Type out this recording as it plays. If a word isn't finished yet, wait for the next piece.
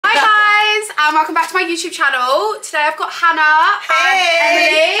and welcome back to my YouTube channel. Today I've got Hannah and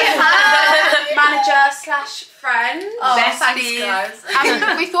Emily, manager slash friend. Oh, thanks guys.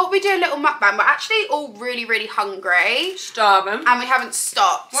 And we thought we'd do a little mukbang. We're actually all really hungry. Starving. And we haven't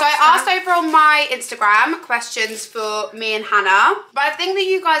stopped. So I asked over on my Instagram questions for me and Hannah. But I think that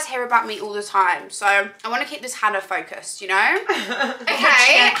you guys hear about me all the time. So I want to keep this Hannah focused, you know?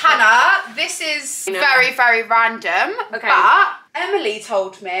 Okay, Hannah, this is very random. Okay. But Emily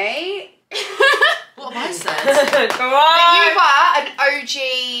told me... What have I said? Come on. That you were an OG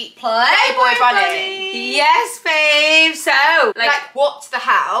Playboy bunny. Yes, babe. So, like what the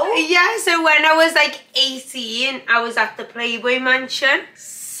hell? Yeah, so when I was like 18, I was at the Playboy mansion.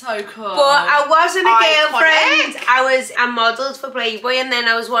 So cool. But I wasn't a girlfriend. I modelled for Playboy, and then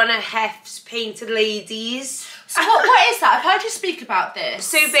I was one of Hef's painted ladies. So what is that? I've heard you speak about this.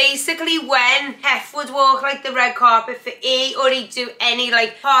 So basically when Hef would walk like the red carpet for E, or he'd do any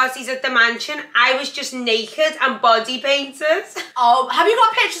like parties at the mansion, I was just naked and body painted. Oh, have you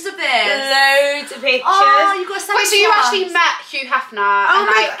got pictures of this? Loads of pictures. Oh, you got to send Wait, so you actually met Hugh Hefner? Oh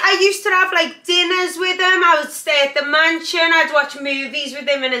my, I used to have like dinners with him. I would stay at the mansion. I'd watch movies with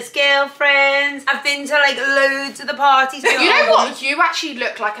him and his girlfriends. I've been to like loads of the parties. You know what? You actually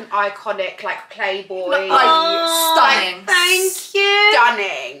look like an iconic like Playboy. Stunning. Thank you.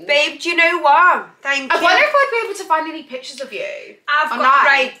 Stunning. Babe, do you know what? Thank you. I wonder if I'd be able to find any pictures of you. I've got,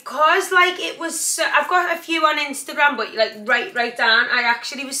 right, cause like it was so, I've got a few on Instagram, but like right down. I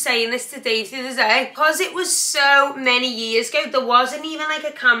actually was saying this to Dave the other day, cause it was so many years ago, there wasn't even like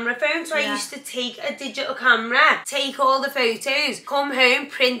a camera phone, so I used to take a digital camera, take all the photos, come home,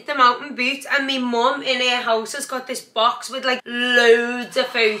 print them out in Boot, and my mum in her house has got this box with like loads of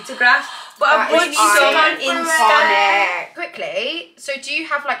photographs. But I've put some on Insta. Quickly, so do you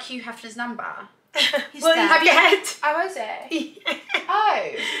have like Hugh Hefner's number? Well, have you had? Oh, was it? Oh.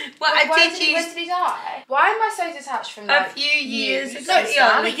 Well, when did he die? Why am I so detached from that? A few years ago.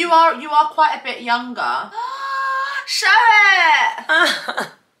 No, but you are quite a bit younger. Show it!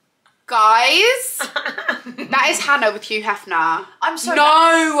 Guys, that is Hannah with Hugh Hefner. I'm sorry.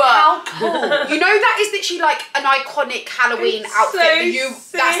 No! How cool. You know that is literally like an iconic Halloween outfit.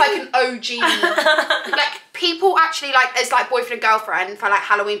 So that's like an OG. Like people actually like, it's like boyfriend and girlfriend for like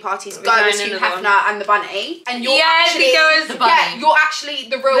Halloween parties go as Hugh Hefner and the bunny. And you're actually the bunny. Yeah, you're actually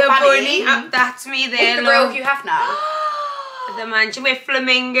the real bunny. That's me there. The real Hugh Hefner. The mansion with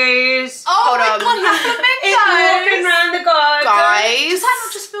flamingos. Oh my god, you have flamingos! It's walking around the garden. Guys. Does that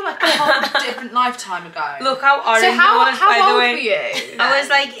not just feel like a whole different lifetime ago? Look how orange so how I was, by the old way. were you? I was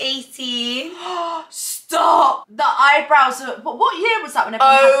like 18. Stop! The eyebrows are... What year was that when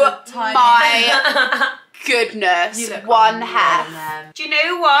everyone had the tiny... my goodness. You look one amazing. Do you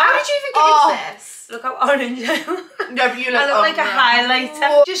know what? How did you even get into this? Look how orange I am. No, but you look... I look like a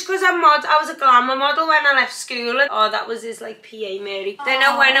highlighter. Just because I was a glamour model when I left school. And, that was his like PA Mary. Then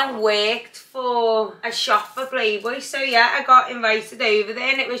I went and worked for a shop for Playboy. So yeah, I got invited over there,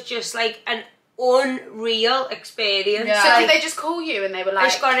 and it was just like an unreal experience. Yeah. So did they just call you and they were like... I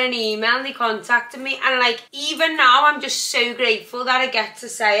just got an email and they contacted me, and like even now I'm just so grateful that I get to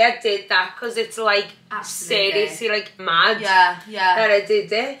say I did that, because it's like seriously like mad that I did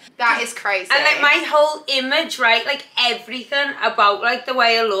it. That is crazy. And like my whole image, right, like everything about like the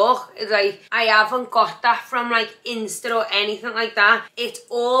way I look is like, I haven't got that from like Insta or anything like that. It's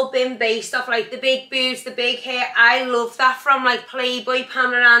all been based off like the big boobs, the big hair. I love that from like Playboy,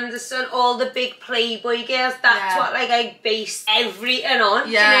 Pamela Anderson, all the big Playboy girls. That's what like I based everything on.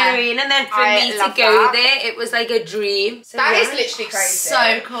 Do you know what I mean? And then for me to go there, it was like a dream. So that is literally crazy.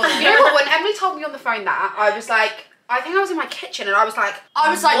 So cool. You know what, when Emily told me on the phone that, I was like, I think I was in my kitchen and I was like,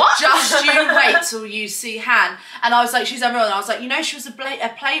 what? Just you wait till you see Han. And I was like, she's a real one. And I was like, you know, she was a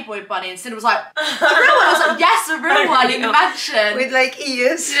Playboy bunny. And Cindy was like, a real one. I was like, yes, a real one in the mansion. With like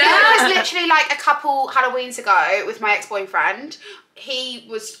ears. Yeah. I was literally like a couple Halloweens ago with my ex-boyfriend. He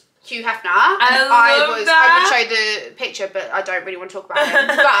was Hugh Hefner, and I would show the picture, but I don't really want to talk about him.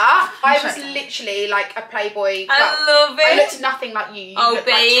 But I was literally like a Playboy. I love it. I looked nothing like you. You look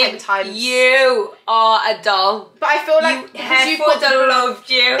babe, like 10 times. You are a doll. But I feel like Hef would have loved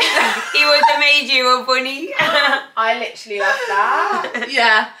you. He would have made you a bunny. I literally love that.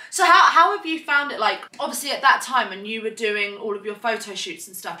 Yeah. So how have you found it? Like, obviously at that time when you were doing all of your photo shoots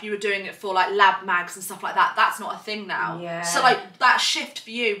and stuff, you were doing it for like lab mags and stuff like that. That's not a thing now. Yeah. So like that shift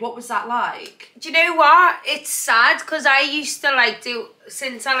for you, what was that like? Do you know what? It's sad, because I used to like do,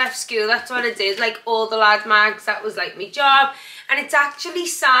 since I left school, that's what I did, like all the lad mags, that was like my job. And it's actually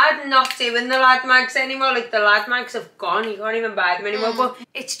sad not doing the lad mags anymore. Like, the lad mags have gone. You can't even buy them anymore. But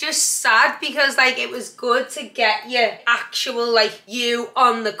it's just sad because, like, it was good to get your actual, like, you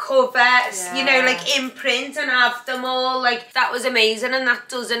on the covers, you know, like, in print and have them all. Like, that was amazing, and that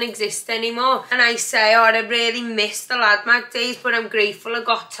doesn't exist anymore. And I say, oh, I really miss the lad mag days, but I'm grateful I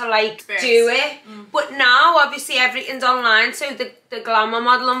got to, like, do it. But now, obviously, everything's online, so the glamour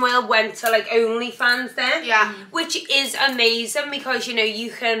modelling world went to, like, OnlyFans then. Yeah. Which is amazing because, you know,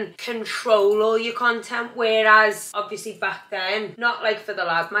 you can control all your content, whereas, obviously, back then, not, like, for the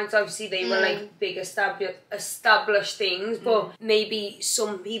lad mags, obviously, they were, like, big established things, but maybe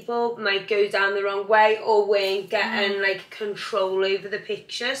some people might go down the wrong way or weren't getting, like, control over the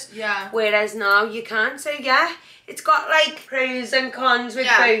pictures. Yeah. Whereas now you can. So, yeah. It's got, like, pros and cons with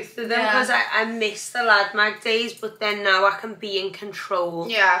both of them because I miss the lad mag days, but then now I can be in control.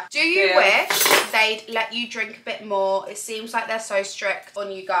 Yeah. Do you wish they'd let you drink a bit more? It seems like they're so strict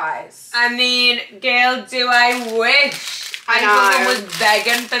on you guys. I mean, girl, do I wish I was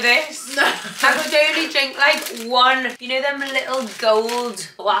begging for this. I could only drink, like, one, you know them little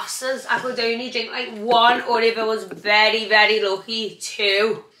gold glasses? I could only drink, like, one, or if I was very, very lucky,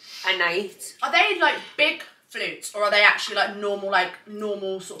 two a night. Are they, like, big flutes, or are they actually like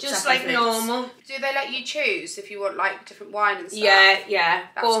normal sort of just like flutes? normal? Do they let you choose if you want like different wine and stuff? Yeah.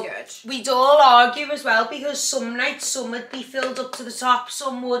 That's but good. We'd all argue as well because some nights some would be filled up to the top,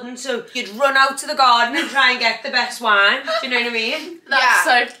 some wouldn't. So you'd run out to the garden and try and get the best wine. Do you know what I mean? That's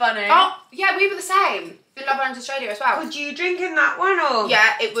so funny. Oh yeah, we were the same. In Love Island Australia as well. Could you drink in that one or?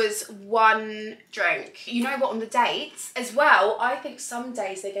 Yeah, it was one drink. You know what, on the dates as well, I think some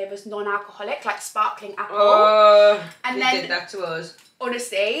days they gave us non-alcoholic, like sparkling apple. Oh, and they then did that to us.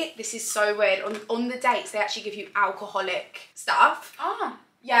 Honestly, this is so weird. On the dates, they actually give you alcoholic stuff. Oh.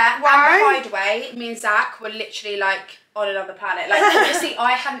 Yeah, Why? and by the way, me and Zach were literally like on another planet. Like, obviously,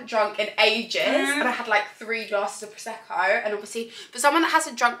 I hadn't drunk in ages, and I had like 3 glasses of Prosecco, and obviously, for someone that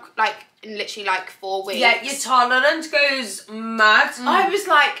hasn't drunk like in literally like 4 weeks. Yeah, your tolerance goes mad. I was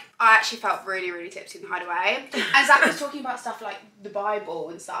like, I actually felt really, really tipsy in the hideaway. And Zach was talking about stuff like the Bible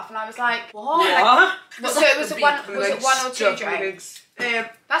and stuff, and I was like, what? Yeah. Like, so it was one or two drinks?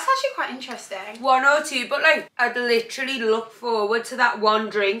 That's actually quite interesting. 1 or 2, but like I'd literally look forward to that one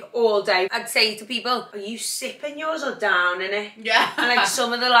drink all day. I'd say to people, are you sipping yours or downing it? Yeah. And like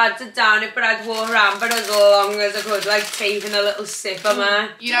some of the lads would down it, but I'd walk around for as long as I could, like taking a little sip of mine.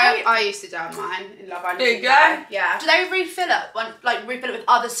 You know, I used to down mine in Love Island. Did you? Yeah. Do they refill it with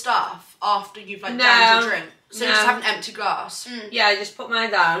other stuff after you've like downed your drink? So you just have an empty glass? Yeah, I just put mine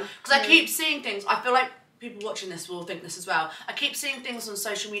down. Because I keep seeing things, I feel like people watching this will think this as well. I keep seeing things on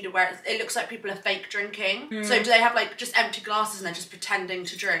social media where it looks like people are fake drinking. So do they have like just empty glasses and they're just pretending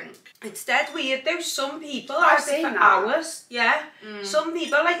to drink? It's dead weird though. Some people I've have it seen for that. hours. Yeah. Some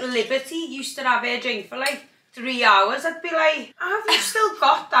people like Liberty used to have her drink for like 3 hours. I'd be like, have you still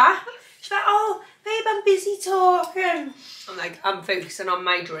got that? She's like, oh babe, I'm busy talking. I'm like, I'm focusing on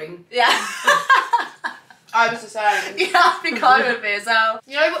my drink. Yeah. I was the same. Yeah, I think I would be as well.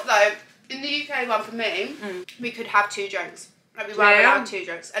 You know what though? In the UK one for me, we could have 2 drinks. Like we were allowed 2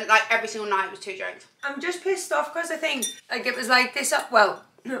 drinks. And like every single night was 2 drinks. I'm just pissed off because I think like it was like this well,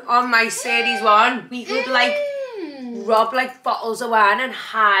 on my series 1, we could like rob like bottles of wine and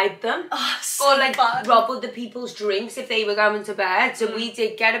hide them. Oh, so or like fun. rob other people's drinks if they were going to bed. So we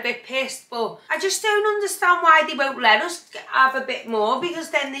did get a bit pissed, but I just don't understand why they won't let us have a bit more, because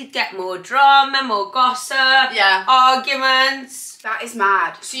then they'd get more drama, more gossip, arguments. That is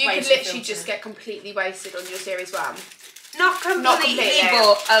mad. So you Way could too literally filtered. just get completely wasted on your series 1. Not completely, Not completely.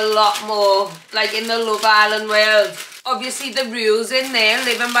 but a lot more. Like in the Love Island world. Obviously the rules in there,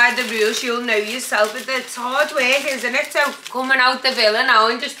 living by the rules, you'll know yourself. But it's hard work, isn't it? So coming out the villa now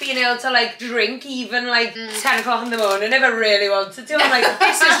and just being able to like drink even like 10 o'clock in the morning if I really wanted to. I'm like,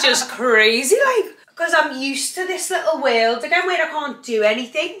 this is just crazy. Like, because I'm used to this little world again where I can't do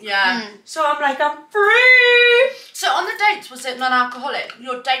anything. Yeah. So I'm like, I'm free. So on the dates, was it non-alcoholic?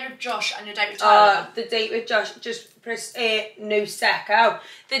 Your date with Josh and your date with Tyler? The date with Josh, just press no secco.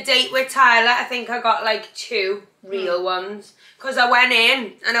 The date with Tyler, I think I got like 2 real ones. Because I went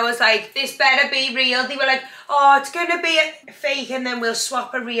in and I was like, this better be real. They were like, oh, it's going to be a fake and then we'll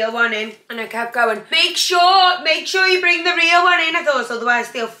swap a real one in. And I kept going, make sure you bring the real one in. I thought,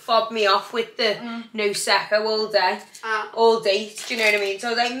 otherwise they'll fob me off with the no secco all day. All date, do you know what I mean? So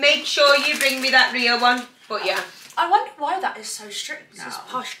I was like, make sure you bring me that real one. But yeah. I wonder why that is so strict now. It's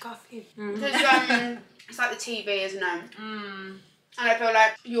posh coffee. Because it's like the TV, isn't it? And I feel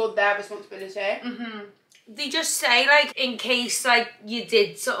like you're their responsibility. They just say, like, in case, like, you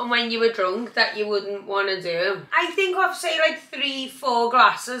did something when you were drunk that you wouldn't want to do. I think of, say, like, 3-4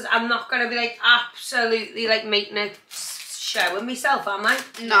 glasses, I'm not going to be, like, absolutely, like, making a show of myself, am I?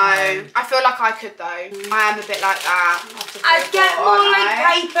 No, I feel like I could though. I am a bit like that. I'd get more like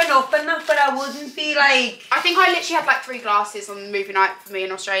hyping up and that, but I wouldn't be like... I think I literally had like 3 glasses on the movie night for me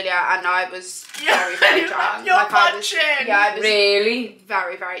in Australia, and I was very, very drunk. You're like punching. I was really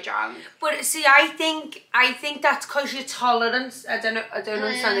very, very drunk. But see, I think that's because your tolerance, I don't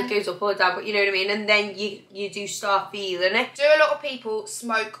understand it goes up or down, but you know what I mean? And then you do start feeling it. Do a lot of people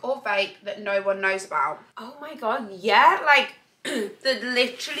smoke or vape that no one knows about? Oh my God, yeah, like, there'd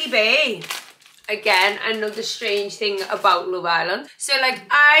literally be, again, another strange thing about Love Island. So, like,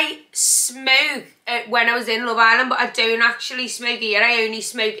 I smoke when I was in Love Island, but I don't actually smoke here. I only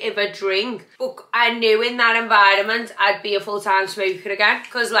smoke if I drink. But I knew in that environment I'd be a full-time smoker again,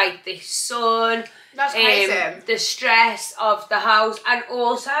 because, like, the sun... That's crazy. The stress of the house, and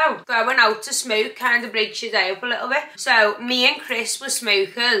also going out to smoke kind of breaks your day up a little bit. So me and Chris were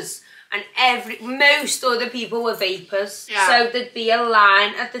smokers, and most other people were vapors. Yeah. So there'd be a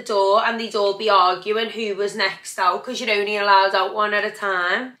line at the door and they'd all be arguing who was next out, because you're only allowed out one at a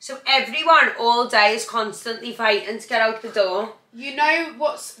time. So everyone all day is constantly fighting to get out the door. You know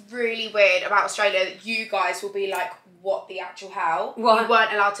what's really weird about Australia? That you guys will be like, what the actual hell? What? You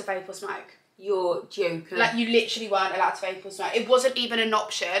weren't allowed to vape or smoke. You're joking. Like, you literally weren't allowed to vape or smoke. It wasn't even an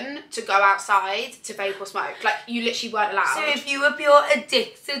option to go outside to vape or smoke. Like, you literally weren't allowed. So if you were pure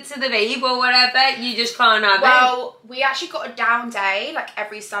addicted to the vape or whatever, you just can't have it? Well, we actually got a down day, like,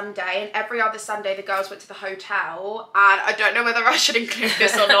 every Sunday. And every other Sunday, the girls went to the hotel. And I don't know whether I should include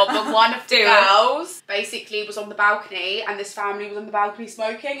this or not, but one of the girls basically was on the balcony. And this family was on the balcony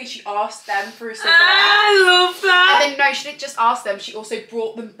smoking. And she asked them for a cigarette. I love that. And then, no, she didn't just ask them. She also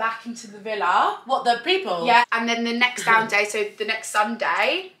brought them back into the villa. What, the people? Yeah, and then the next down day, so the next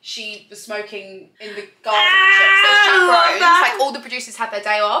Sunday, she was smoking in the garden. So chaperones, like all the producers had their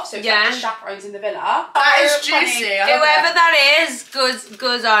day off, so it was like the chaperones in the villa. That is juicy. Whoever that is,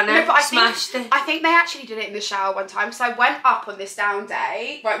 goes on it. No, but I think they actually did it in the shower one time. So I went up on this down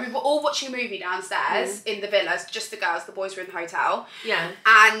day. Right, we were all watching a movie downstairs in the villas, just the girls. The boys were in the hotel. Yeah.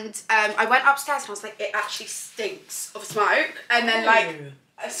 And I went upstairs and I was like, it actually stinks of smoke. And then like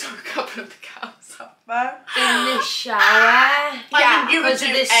I saw a couple of the girls up there in the shower. Yeah, you would because do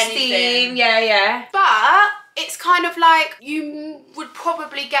of the anything. steam. Yeah. But it's kind of like, you would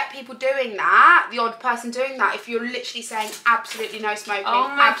probably get people doing that, the odd person doing that, if you're literally saying absolutely no smoking,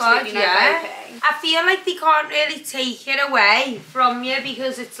 absolutely no vaping. I feel like they can't really take it away from you,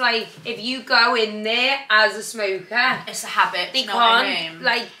 because it's like, if you go in there as a smoker, it's a habit. They can't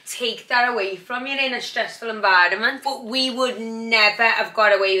like take that away from you in a stressful environment. But we would never have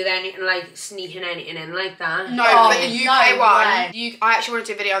got away with anything like sneaking anything in like that. No, but the UK one, I actually want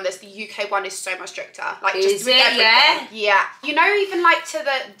to do a video on this. The UK one is so much stricter. Like, is it? Yeah. Yeah. You know, even like to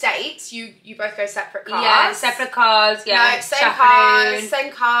the dates, you both go separate cars. Yeah, separate cars. Yeah. No,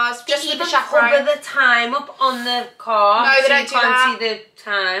 same cars. Just with the chaperone. Cover the time up on the car. No, they don't do that. You can't see the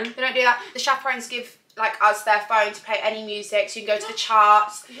time. They don't do that. The chaperones give like us their phone to play any music, so you can go to the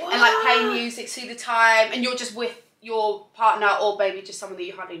charts and like play music, see the time, and you're just with your partner or maybe just someone that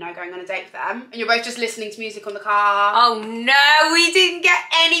you hardly know going on a date with them, and you're both just listening to music on the car. Oh no, we didn't get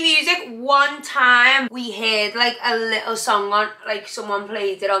any music. One time we heard like a little song on, like someone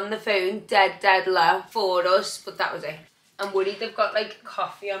played it on the phone dead low for us, but that was it. And Woody, they've got like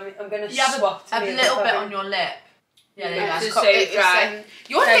coffee on me. I'm gonna swap to a little bit on your lip. Yeah, it's so dry.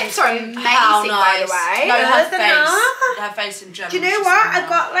 Your lips are amazing, by the way. No, her face in general. Do you know what?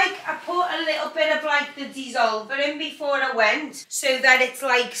 I put a little bit of like the dissolver in before I went, so that it's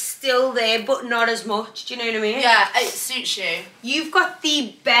like still there but not as much. Do you know what I mean? Yeah, it suits you. You've got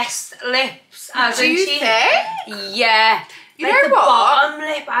the best lips, hasn't you she? think? Yeah. You like know the what? bottom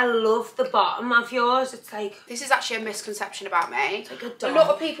lip, I love the bottom of yours. It's like... This is actually a misconception about me. It's like a lot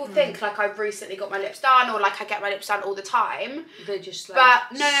of people think like I've recently got my lips done, or like I get my lips done all the time. They're just like...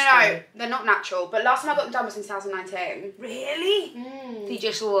 But no. They're not natural. But last time I got them done was in 2019. Really? They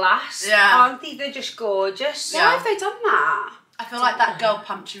just last, aren't they? They're just gorgeous. Why have they done that? I feel like that girl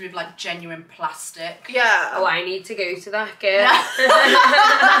pumped you with like genuine plastic. Yeah. Oh, I need to go to that girl.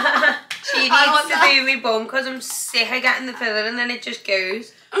 She needs to do me bum because I'm sick of getting the filler and then it just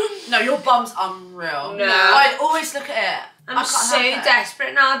goes. No, your bum's unreal. No. I'd always look at it I'm so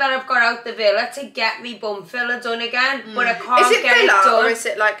desperate now that I've got out the villa to get me bum filler done again, but I can't get it done. Or is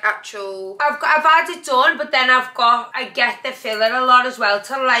it like actual? I've had it done, but then I get the filler a lot as well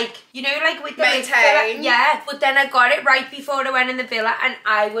to like, you know, like with the maintain. Yeah, but then I got it right before I went in the villa and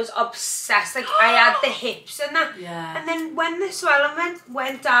I was obsessed. Like I had the hips and that. Yeah. And then when the swelling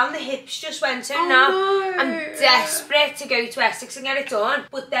went down, the hips just went in. Now I'm desperate to go to Essex and get it done,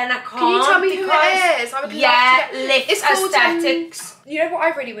 but then I can't. Can you tell me who it is? I would love to get... Lift Aesthetics. You know what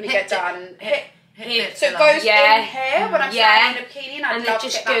I really want to get done? Hip. So it goes in here when I'm standing in a bikini, and I'd love to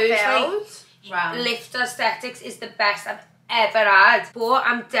get that filled. Like, Lift Aesthetics is the best I've ever had, but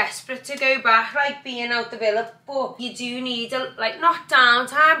I'm desperate to go back, like being out the villa. But you do need a, like, not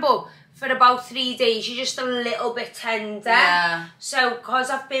downtime, but for about 3 days you're just a little bit tender. Yeah. So because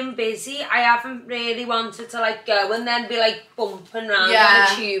I've been busy, I haven't really wanted to like go and then be like bumping around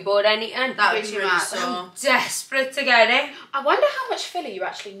on a tube or anything. That would be really sore. I'm desperate to get it. I wonder how much filler you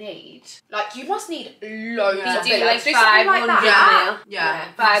actually need. Like, you must need loads of You do filler. like Do 500 mil.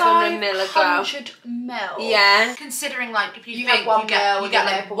 Yeah. 500 mil a go. 500 mil. Yeah. Considering like if you get think 1 you get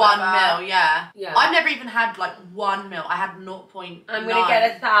like 1 mil, yeah. I've never even had like 1 mil. I had 0.9. I'm gonna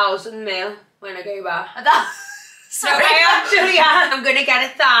get 1,000 mil when I go back. Sorry, I actually am. I'm gonna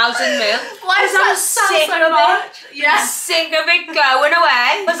get 1,000 mil. Why does that sound so much? Yeah. I'm sick of it going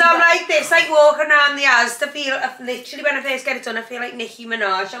away. Because I'm like this, like walking around the house to feel, literally when I first get it done, I feel like Nicki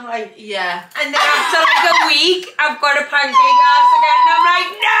Minaj. I'm like, yeah. And then after like a week, I've got a pancake ass again, and I'm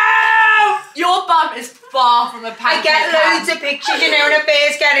like, no! Your bum is far from a pancake. I get loads of pictures, you know, when I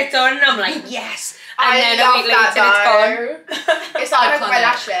first get it done, and I'm like, yes. And I then love a week later, it's gone. It's like my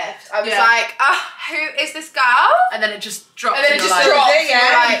lash lift. I was like, who is this girl? And then it just drops. And then it just drops.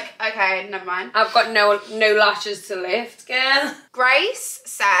 Like, okay, never mind. I've got no lashes to lift, girl. Grace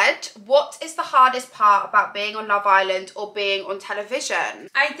said, what is the hardest part about being on Love Island or being on television?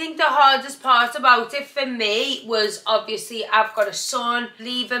 I think the hardest part about it for me was obviously I've got a son,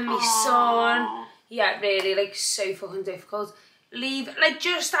 leaving my son. Yeah, really, like, so fucking difficult.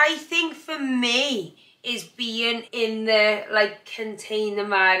 I think for me is being in the like contained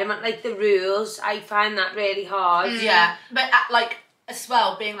environment, like the rules. I find that really hard. Yeah, but like as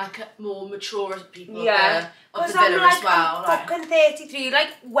well being like a more mature people of the villa like, as well. I'm fucking 33.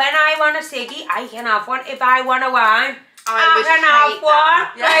 Like when I want a ciggy, I can have one. If I want a wine, I can have one.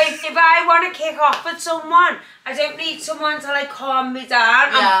 Yeah. Like if I want to kick off with someone, I don't need someone to like calm me down.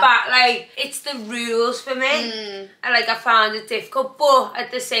 I'm back. Like it's the rules for me. I found it difficult, but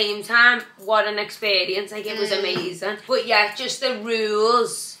at the same time, what an experience! Like it was amazing. But yeah, just the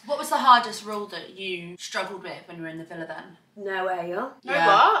rules. What was the hardest rule that you struggled with when you were in the villa then? No ale. No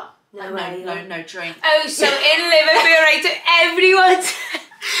what? No drink. Oh, so in Liverpool, right? Everyone.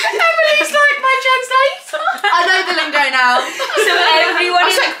 Emily's like my translator. I know the lingo now. So everyone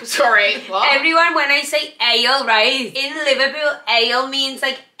sorry, what? Everyone, when I say ale, right? In Liverpool, ale means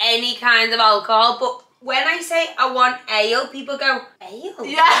like any kind of alcohol, but when I say I want ale, people go, ale?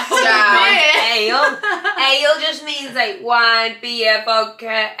 Yeah. Ale. Ale just means like wine, beer,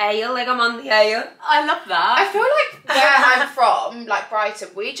 vodka, ale. Like I'm on the ale. I love that. I feel like where I'm from, like Brighton,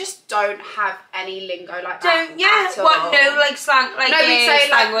 we just don't have any lingo like that. At all. What? No, like slang, like no, we say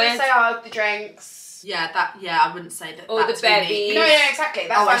slang like words. we say the drinks. Yeah, I wouldn't say that. Or the bevies. No, exactly.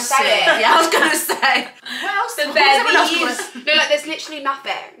 That's what I'm saying. Yeah, I was gonna say. What else? The bevies. No, like there's literally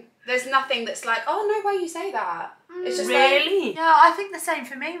nothing. There's nothing that's like, oh no, why you say that? It's just really? like, yeah, I think the same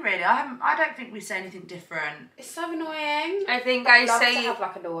for me. Really, I don't think we say anything different. It's so annoying. I think I'd love say to have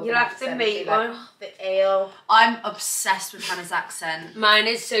like a northern you'll have to accent, make like, one. The ale. I'm obsessed with Hannah's accent. Mine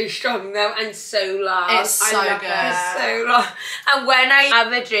is so strong though and so loud. It's so good. It's so loud. And when I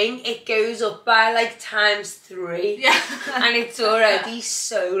have a drink, it goes up by like ×3. Yeah. And it's already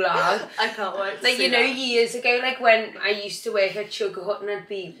so loud. I can't wait. Like, you know, years ago, like when I used to work at Sugar Hut and I'd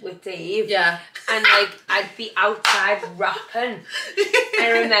be with Dave. Yeah. And like I'd be outside rapping. I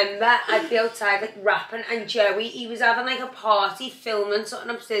remember I'd be outside like rapping, and Joey, he was having like a party filming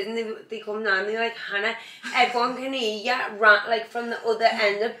something upstairs, and they come down and they're like, Hannah, everyone can hear you like from the other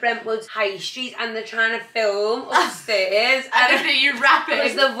end of Brentwood's High Street, and they're trying to film upstairs. I don't know you rapping.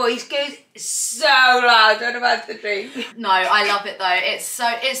 Because the voice goes so loud when I'm at the drink. No, I love it though.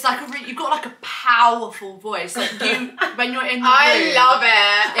 It's like you've got like a powerful voice. Like you, when you're in the room. I love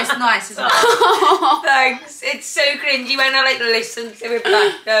it. It's nice, isn't it? Thanks. It's so cringy when I like listen to it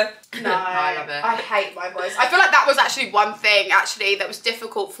back though. No, I love it. I hate my voice. I feel like that was actually one thing that was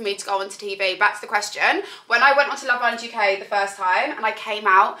difficult for me to go onto TV. Back to the question. When I went onto Love Island UK the first time and I came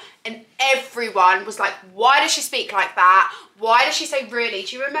out and everyone was like, why does she speak like that? Why does she say really?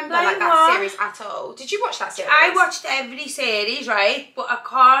 Do you remember like that series at all? Did you watch that series? I watched every series, right? But I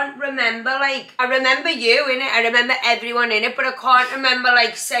can't remember, like, I remember you in it, I remember everyone in it, but I can't remember,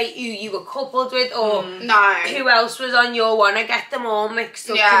 like, say who you were coupled with or no. Who else was on your one. I get them all mixed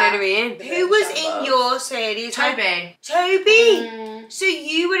up, you know what I mean? Who was in your series? Toby. Toby? So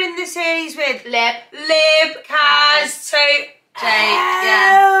you were in the series with Lib, Kaz, Jake,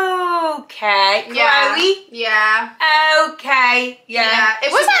 yeah. Okay. Yeah. Chloe? Yeah. Okay. Yeah.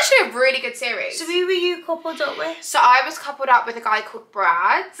 It was actually a really good series. So who were you coupled up with? So I was coupled up with a guy called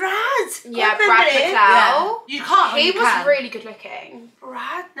Brad. Brad? Yeah, Brad McLeod. Yeah. You can't. He you was can. really good looking.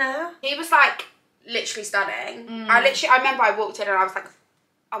 Brad, no. He was like literally stunning. I remember I walked in and I was like,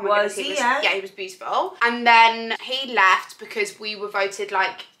 oh my goodness, he was beautiful. And then he left because we were voted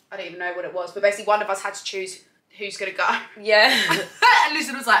like, I don't even know what it was, but basically one of us had to choose who's gonna go. Yeah. And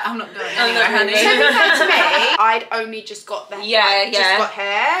Lucinda was like, I'm not going anywhere, honey. To be fair to me, I'd only just got there. Yeah, just got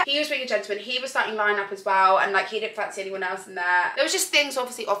here. He was being a gentleman. He was starting line up as well, and like he didn't fancy anyone else in there. There was just things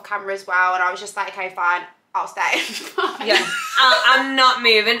obviously off camera as well, and I was just like, okay, fine, I'll stay. Yeah. I'm not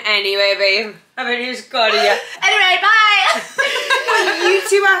moving anyway, babe. I've only just got here. Anyway, bye. You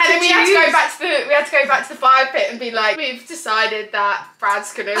two have And then we had to go back to the fire pit and be like, we've decided that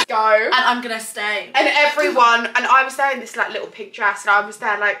Brad's gonna go. And I'm gonna stay. And everyone, and I was there in this like little pink dress, and I was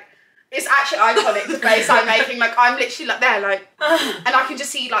there like, it's actually iconic, the face I'm making. Like, I'm literally like there, like, and I can just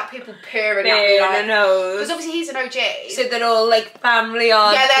see like people peering at me, like, because obviously he's an OG. So they're all like family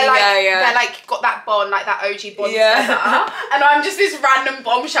on. Yeah, they're like got that bond, like that OG bond together. And I'm just this random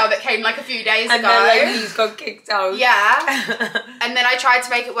bombshell that came like a few days ago. And then like he's got kicked out. Yeah. And then I tried to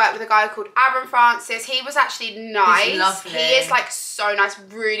make it work with a guy called Aaron Francis. He was actually nice. He's lovely. He is like so nice,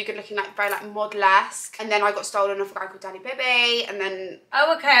 really good looking, like very like model-esque. And then I got stolen off a guy called Danny Bibby, and then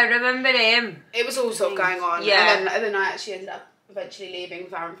okay, I remember him. it was all sort of going on. Yeah. And then I actually ended up eventually leaving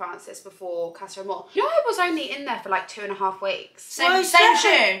with Aaron Francis before Casa Amor. You know, I was only in there for like 2.5 weeks. Same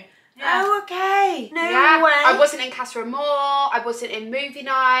shoe. Yeah. Oh, okay. No way. I wasn't in Casa Amor. I wasn't in movie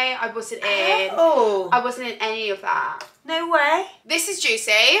night. I wasn't in. I wasn't in any of that. No way. This is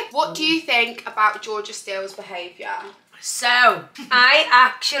juicy. What do you think about Georgia Steele's behaviour? So, I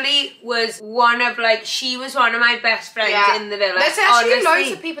actually was one of, like, she was one of my best friends in the villa. There's actually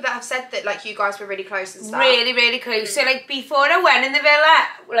loads of people that have said that, like, you guys were really close and stuff. Really, really close. So, like, before I went in the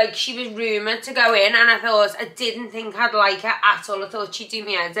villa, like, she was rumoured to go in, and I didn't think I'd like her at all. I thought she'd do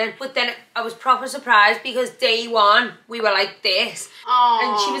me head in. But then I was proper surprised because day one, we were like this. Aww.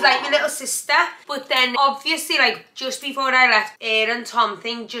 And she was like my little sister. But then, obviously, like, just before I left, her and Tom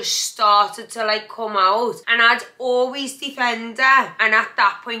thing just started to, like, come out. And I'd always defend her, and at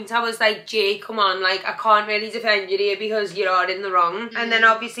that point I was like, Jay, come on, like, I can't really defend you here because you are in the wrong. And then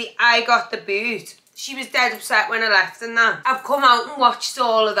obviously I got the boot. She was dead upset when I left and that. I've come out and watched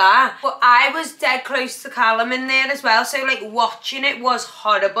all of that, but I was dead close to Callum in there as well, so like watching it was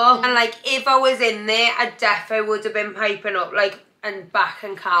horrible. And like if I was in there, I definitely would have been piping up like and back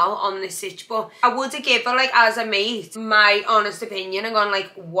and Cal on this sitch, but I would have given her, like, as a mate, my honest opinion and gone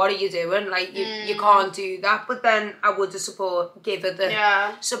like, what are you doing? Like, you can't do that. But then I would have give her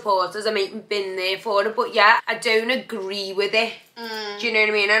the support as a mate and been there for her. But yeah, I don't agree with it. Do you know what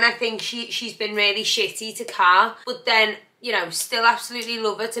I mean? And I think she's been really shitty to Cal, but then, you know, still absolutely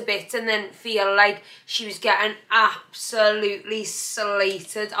love her to bits, and then feel like she was getting absolutely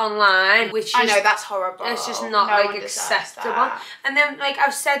slated online, which I know, that's horrible. It's just not like acceptable. And then like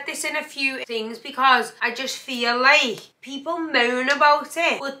I've said this in a few things because I just feel like people moan about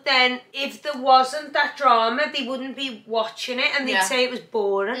it, but then if there wasn't that drama, they wouldn't be watching it and they'd say it was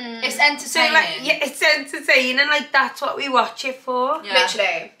boring. It's entertaining. So, like, yeah, it's entertaining, like that's what we watch it for. Yeah.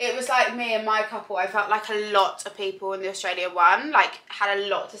 Literally, it was like me and my couple. I felt like a lot of people in the Australia one like had a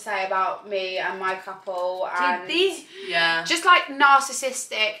lot to say about me and my couple, and Did they? Yeah. just like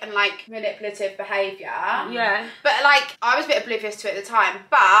narcissistic and like manipulative behaviour. Yeah. But like I was a bit oblivious to it at the time,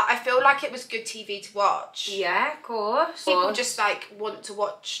 but I feel like it was good TV to watch. Yeah, of course. People just like want to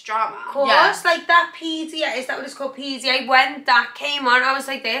watch drama. Of course, like that PDA, is that what it's called, PDA? When that came on, I was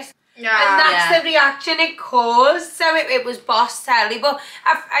like this. And that's the reaction it caused. So it was boss telly. But,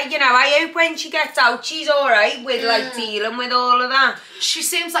 you know, I hope when she gets out, she's all right with, like, dealing with all of that. She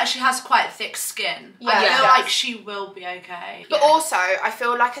seems like she has quite thick skin. I feel like she will be okay. But also, I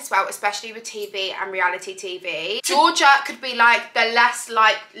feel like as well, especially with TV and reality TV, Georgia could be like the less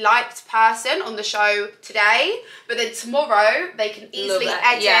liked person on the show today, but then tomorrow they can easily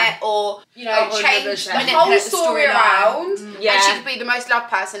edit or, you know, change the whole story around, and she could be the most loved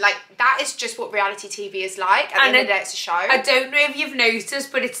person. Like, that is just what reality TV is like. At the end of the day, it's a show. I don't know if you've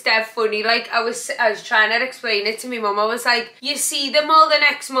noticed, but it's dead funny. Like, I was trying to explain it to my mum. I was like, you see them all the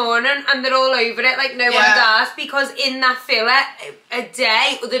next morning and they're all over it like no one's asked, because in that filler, a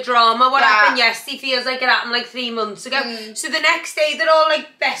day, or the drama, what happened yesterday feels like it happened like 3 months ago. So the next day, they're all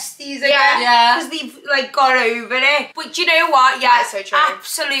like besties again. Because they've like got over it. But you know what? Yeah, that's so true.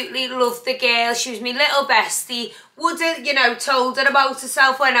 Absolutely loved the girl. She was my little bestie. Would have, you know, told her about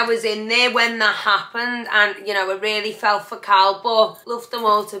herself when I was in there when that happened, and you know, I really felt for Cal, but loved them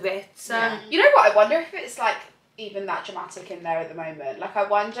all to bits. So you know what? I wonder if it's like even that dramatic in there at the moment. Like, I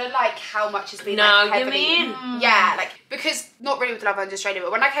wonder like how much has been like heavily, like, because not really with Love Island Australia,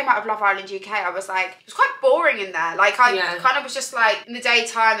 but when I came out of Love Island UK, I was like, it was quite boring in there. Like, I kind of was just like, in the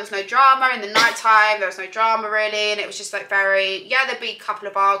daytime there was no drama, in the nighttime there was no drama really, and it was just like very, there'd be a couple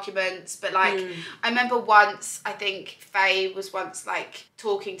of arguments, but like I remember once, I think Faye was once like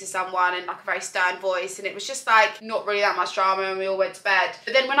talking to someone in like a very stern voice, and it was just like not really that much drama, and we all went to bed.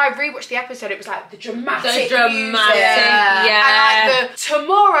 But then when I rewatched the episode, it was like the dramatic music, and like the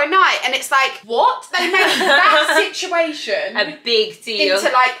tomorrow night, and it's like, what? They made that situation a big deal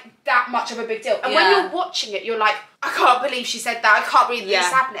into like that much of a big deal. And when you're watching it, you're like, I can't believe she said that. I can't believe this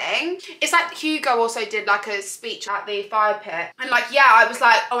is happening. It's like Hugo also did like a speech at the fire pit, and like I was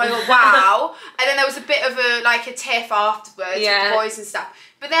like, oh my god, wow. And then there was a bit of a tiff afterwards with the boys and stuff.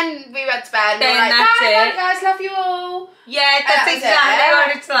 But then we went to bed and we were like, bye guys, love you all. Yeah, that's exactly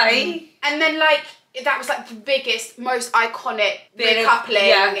what it's like. And then like, that was like the biggest, most iconic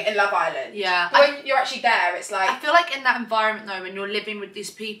coupling in Love Island. Yeah. When you're actually there, it's like, I feel like in that environment though, when you're living with these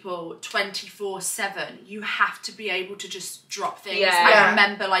people 24/7, you have to be able to just drop things and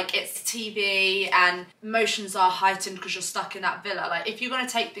remember like it's TV and emotions are heightened because you're stuck in that villa. Like, if you're going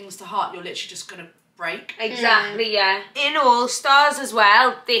to take things to heart, you're literally just going to break. Exactly, In All Stars as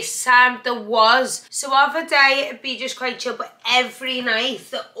well, this time there was, so of a day it'd be just quite chill, but every night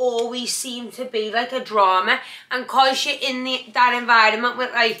there always seemed to be like a drama, and cause you're in that environment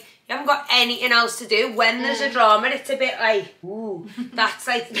with like, you haven't got anything else to do, when there's a drama, it's a bit like, ooh, that's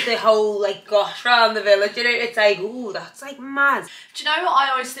like the whole like gosh around the village, you know, it's like, ooh, that's like mad. Do you know what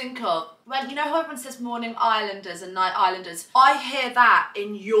I always think of? When, you know how everyone says morning islanders and night islanders? I hear that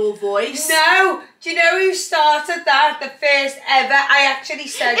in your voice. No! Do you know who started that? The first ever. I actually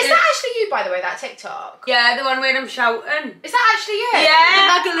said Is that actually you, by the way, that TikTok? Yeah, the one where I'm shouting. Is that actually you?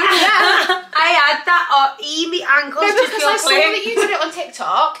 Yeah. I had that my ankles no, just because I saw that you did it on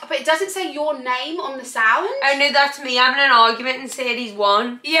TikTok, but it doesn't say your name on the sound. Oh no, that's me having an argument in series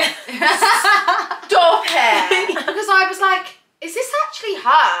 1. Yeah. Stop it! Because I was like, is this actually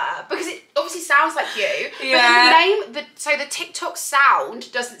her? Because it obviously sounds like you. But then the TikTok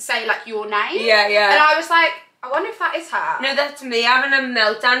sound doesn't say like your name. Yeah. And I was like, I wonder if that is her. No, that's me having a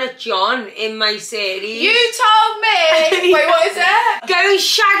meltdown at John in my series. You told me! Wait, what is it? Go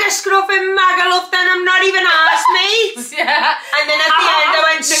shag a scruff and Magaluf, then I'm not even asked, mate. And then at the end I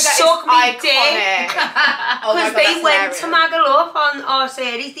went, suck me dick. Because they went to Magaluf on our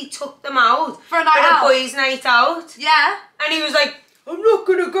series, they took them out. For a night out? For a boys' night out. Yeah. And he was like, I'm not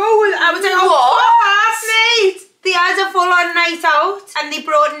gonna go with it. I was like, oh, fuck off, mate. They had a full-on night out, and they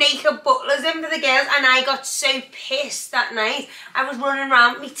brought naked butlers in for the girls, and I got so pissed that night. I was running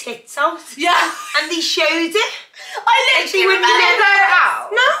around with my tits out. Yeah. And they showed it. I literally remember out.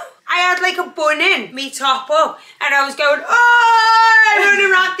 No. I had like a bun in, me top up, and I was going, oh,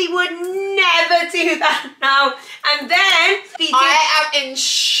 running around. They would never do that now. And then they did, I am in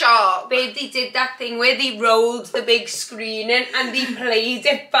shock. Babe, they did that thing where they rolled the big screen in and they played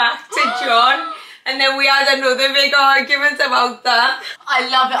it back to John. And then we had another big argument about that. I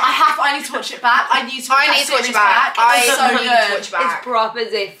love it. I need to watch it back. I need to watch it back. It's so good. It's proper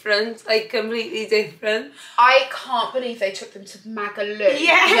different, like completely different. I can't believe they took them to Magaluf.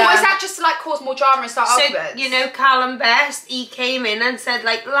 Yeah. Was that just to like cause more drama and start arguments? You know, Callum Best, he came in and said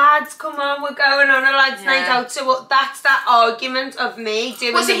like, lads, come on, we're going on a lads' night out. So that's that argument of me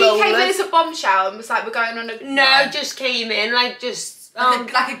doing the rollers. He came in as a bombshell and was like, we're going on a... No, just came in like just...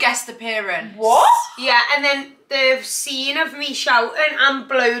 like a guest appearance. What? Yeah, and then the scene of me shouting and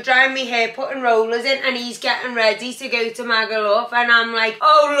blow drying my hair, putting rollers in, and he's getting ready to go to Magaluf, and I'm like,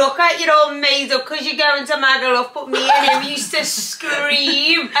 oh, look at you all made up because you're going to Magaluf, but me and him used to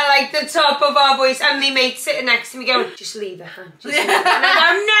scream at like the top of our voice, and my mate sitting next to me going, just leave it, Han, just leave it. And I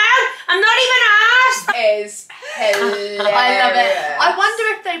go, no, I'm not even asked. Is hilarious. I love it. I wonder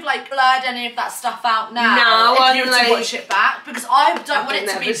if they've like blurred any of that stuff out now. No, if you were to watch it back, because I don't want it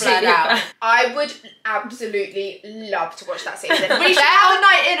to be blurred out. I would absolutely love to watch that season. We should have a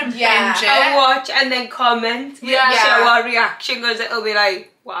night in and binge it. I'll watch and then comment. Yeah. Show our reaction, because it'll be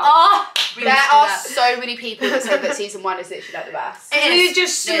like, wow. Oh, there are so many people that say that season 1 is literally like the best. You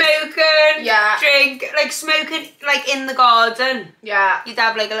just smoking, Yeah. drink, like smoking like in the garden. Yeah. You'd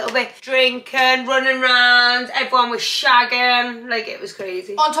have like a little bit drinking, running around, everyone was shagging, like it was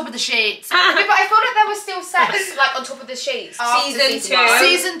crazy. on top of the sheets. Yeah, but I feel like there was still sex like on top of the sheets. after Season 2. one.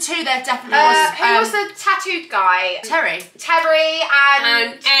 Season 2, there definitely was. Who was the tattooed guy? Terry? Terry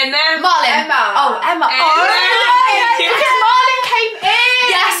and Emma. Marlon. Emma. Oh, Emma. Emma. Oh, yeah. Because Marlon came in.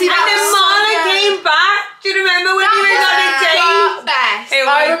 Yes, he And then was. Marlon came back. Do you remember when he was on a date? Best. It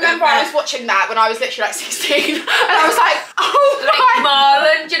I was remember the I best. was watching that when I was literally like 16 and I was like, oh Like my.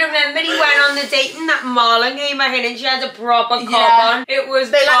 Marlon, do you remember he went on the date and that Marlon came back in and she had a proper Yeah. cob on? It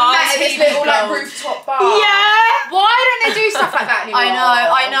was They like bar met at this TV little like gold. rooftop bar. Yeah. Why don't they do stuff like that anymore?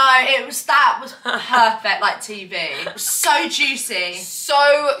 I know. That was perfect, like TV. It was so juicy.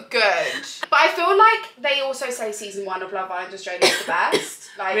 So good. But I feel like they also say season 1 of Love Island Australia is the best.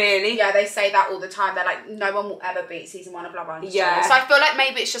 Like, Really? Yeah, they say that all the time. They're like, no one will ever beat season 1 of Love Island Australia. Yeah. So I feel like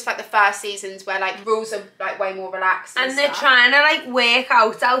maybe it's just like the first seasons where like rules are like way more relaxed. And they're stuff. trying to like work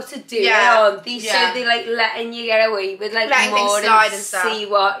out how to do Yeah. it, aren't they? Yeah. So they're like letting you get away with like Letting things more slide and and stuff. see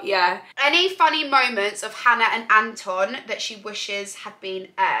what, yeah. Any funny moments of Hannah and Anton that she wishes had been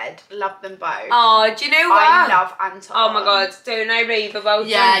aired? Love them both. Oh, do you know what? I love Anton. Oh my god, don't I rave about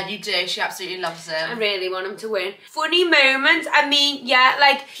Yeah, him? you do. She absolutely loves I it. really want him to win. Funny moments, I mean, yeah,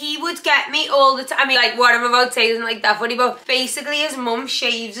 like, he would get me all the time. I mean, like, what I'm about to say isn't, like, that funny, but basically his mum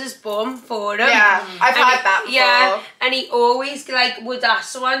shaves his bum for him. Yeah, I've And heard that before. Yeah, and he always, like, would ask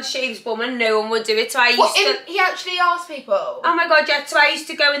someone to shave his bum and no one would do it, so I used What, to... he actually asked people? Oh my god, yeah, so I used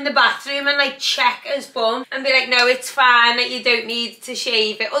to go in the bathroom and like check his bum and be like, no, it's fine, that you don't need to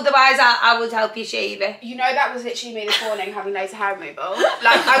shave it. Otherwise, I would help you shave it. You know that was literally me this morning having laser hair removal.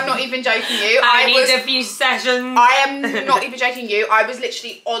 Like, I'm not even joking you. I need a few sessions. I am not even joking you. I was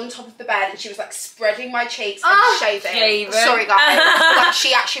literally on top of the bed and she was like spreading my cheeks and shaving. shaving. Sorry guys. Like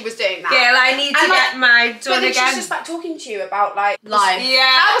she actually was doing that. Girl, I need to And, like, get mine But done then again. she's just like talking to you about like Life. Yeah.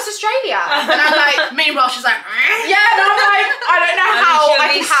 how was Australia? And I'm like, Meanwhile, she's like, yeah, and I'm like, I don't know how she'll I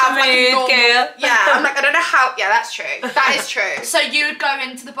be can have like a smooth, normal. girl. Yeah, I'm like, I don't know how. Yeah, that's true. That is true. so you would go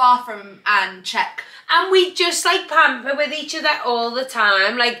into the bathroom and check. And we just like pamper with each other all the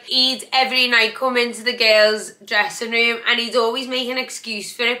time. Like he'd every night come into the girls' dressing room and he'd always make an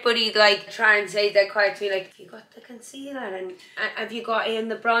excuse for it, but he'd like try and say that quite to me, like, have you got the concealer and have you got in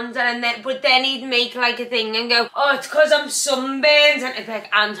the bronzer? And then but then he'd make like a thing and go, oh, it's because I'm sunburned. And I'd be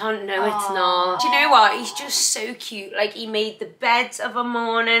like, Anton, no, it's not. Do you know what? He's just so cute. Like he made the beds of a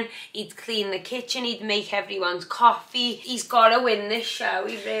morning, he'd clean the kitchen, he'd make everyone's coffee. He's got to win this show.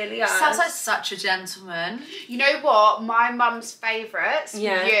 He really has. Sounds like such a gentleman. You know what? My mum's favourites,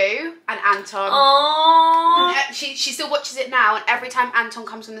 Yeah. you and Anton. Oh. She still watches it now, and every time Anton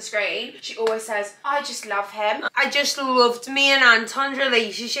comes on the screen, she always says, I just love him. I just loved me and Anton's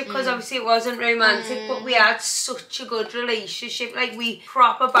relationship because obviously it wasn't romantic, but we had such a good relationship. Like we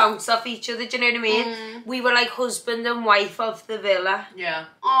proper bounce off each other, do you know what I mean? We were like husband and wife of the villa. Yeah.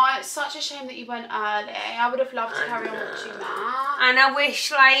 Oh, it's such a shame that you went early. I would have loved to carry on watching that. And I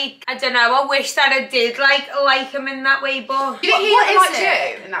wish, like, I don't know, I wish that I did like him in that way, but... You didn't hear What him is like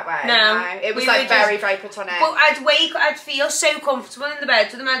it? you in that way? No. It was We like were just- very, very platonic. But I'd feel so comfortable in the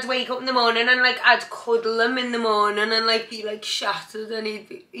bed with him. I'd wake up in the morning and like I'd cuddle him in the morning and like be like shattered and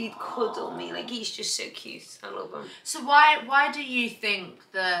he'd cuddle me. Like he's just so cute. I love him. So why do you think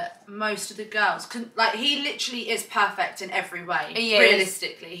that most of the girls can, like, he literally is perfect in every way? He is.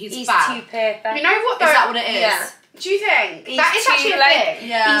 Realistically, he's too fab. perfect. You know what though? Is that what it is? Yeah. Do you think? He's That is too, actually a like, thing.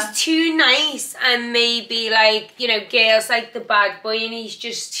 Yeah. He's too nice and maybe like, you know, girls like the bad boy and he's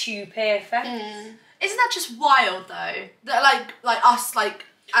just too perfect. Isn't that just wild though? That like us like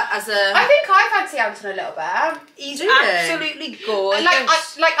As a... I think I fancy Anton a little bit. He's absolutely gorgeous.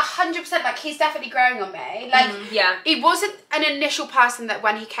 Like 100%, like he's definitely growing on me. Like, yeah. He wasn't an initial person that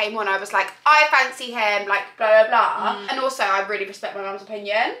when he came on, I was like, I fancy him, like, blah, blah, blah. And also, I really respect my mum's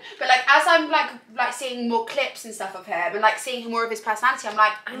opinion. But, like, as I'm, like seeing more clips and stuff of him and, like, seeing more of his personality, I'm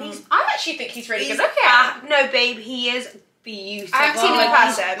like, I actually think he's really good looking. No, babe, he is beautiful. I haven't seen him in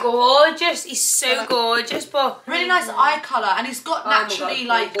person. He's gorgeous. He's so gorgeous, but really nice eye colour, and he's got naturally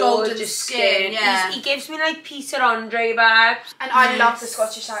like golden skin. Yeah, he gives me like Peter Andre vibes. And I love the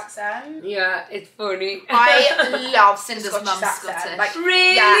Scottish accent. Yeah, it's funny. I love Cinder's Scottish mum's accent. Scottish. Like,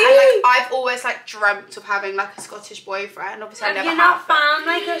 really? Yeah, and like I've always like dreamt of having like a Scottish boyfriend. Obviously, I never have. You not found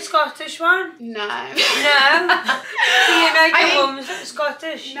like a Scottish one? No. No. Do you know your mum's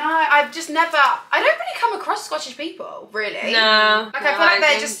Scottish? No, I've just never. I don't really come across Scottish people, really. No. Like I feel like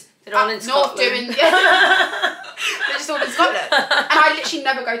they're just all in north Scotland. doing. They're just all in Scotland, and I literally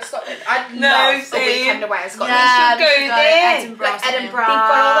never go to Scotland. I'd love a weekend away in Scotland. Yeah, you should go there. Edinburgh. Like Edinburgh. They've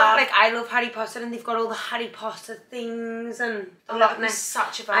got all that. Like I love Harry Potter, and they've got all the Harry Potter things and the Loch Ness.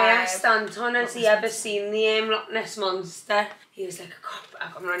 Such a vibe. I asked Anton, has he ever seen the Loch Ness monster? He was like,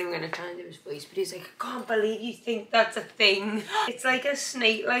 I'm not even going to try and do his voice, but he's like, I can't believe you think that's a thing. It's like a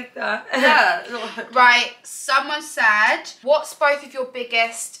snake like that. Yeah. Right, someone said, what's both of your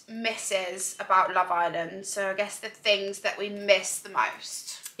biggest misses about Love Island? So I guess the things that we miss the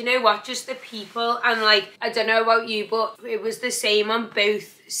most. You know what, just the people, and like, I don't know about you, but it was the same on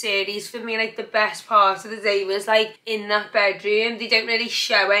both series for me. Like the best part of the day was like in that bedroom. They don't really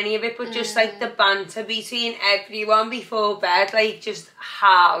show any of it, but just like the banter between everyone before bed, like just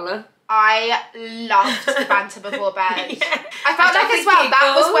howling. I loved the banter before bed. Yeah. I felt like as well,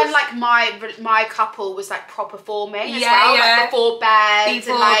 that was when like my couple was like proper forming as well, like before bed.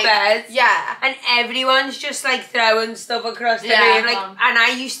 Before bed. Yeah. And everyone's just like throwing stuff across the room. Like, and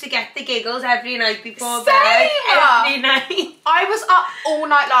I used to get the giggles every night before bed. Every night. I was up all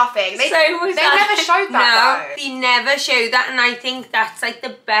night laughing. They never showed that though. They never showed that, and I think that's like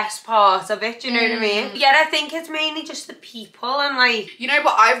the best part of it, do you know what I mean? Yeah, I think it's mainly just the people and like... You know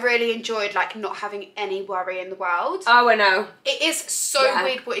what I really enjoyed, like not having any worry in the world. Oh, I know. It is so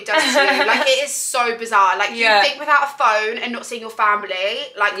weird what it does to you. Like it is so bizarre. Like you think without a phone and not seeing your family,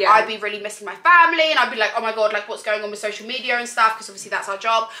 like I'd be really missing my family, and I'd be like, oh my god, like what's going on with social media and stuff, because obviously that's our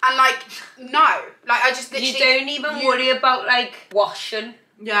job. And like no, like I just literally... You don't even worry about like washing.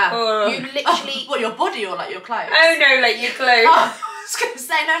 Yeah. You literally... What, your body or like your clothes? Oh no, like your clothes. I was going to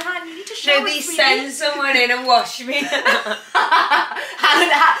say, no, Han, you need to shower. No, they send someone in and wash me.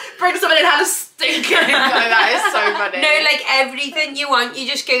 Hannah, bring someone in, Hannah's stinking. No, that is so funny. No, like everything you want, you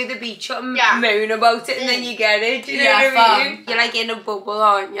just go to the beach and moan about it, and then you get it. Do you know what I mean? You're like in a bubble,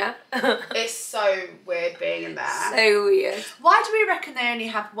 aren't you? It's so weird being in there. So weird. Why do we reckon they only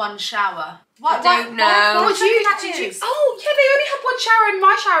have one shower? I don't know. Did you? Oh, yeah, they only have one shower in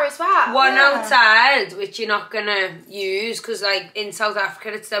my shower as well. One outside, which you're not gonna use because, like, in South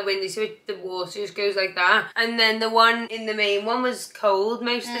Africa it's so windy, so the water just goes like that. And then the one in the main one was cold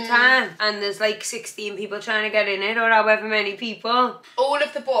most of the time, and there's like 16 people trying to get in it, or however many people. All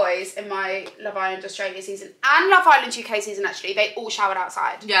of the boys in my Love Island Australia season and Love Island UK season, actually, they all showered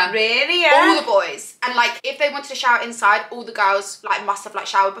outside. Yeah. Really? Yeah. All the boys. And like, if they wanted to shower inside, all the girls like must have like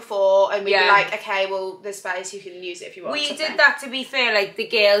showered before, and we'd be like, okay, well, there's space, you can use it if you want. We did that, to be fair, like the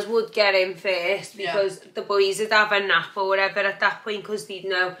girls would get in first because the boys would have a nap or whatever at that point because they'd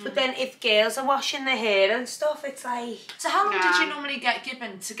know. But then if girls are washing their hair and stuff, it's like... So how long did you normally get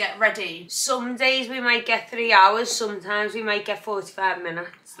given to get ready? Some days we might get 3 hours, sometimes we might get 45 minutes.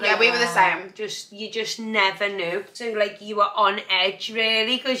 Like, yeah, we were the same. You just never knew. So like you were on edge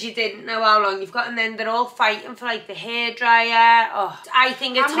really because you didn't know how long you've got, and then they're all fighting for like the hairdryer. Oh, I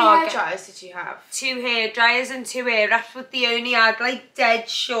think it's hard. How many hairdryers did you have? 2 hairdryers and 2 hair wraps, but they only had like dead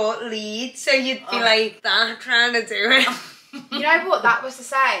short leads, so you'd be like that trying to do it. You know what? That was the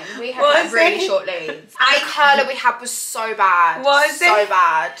same. We had like really short leads. And the curler we had was so bad. Was so it?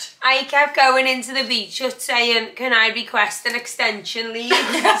 bad. I kept going into the beach just saying, can I request an extension lead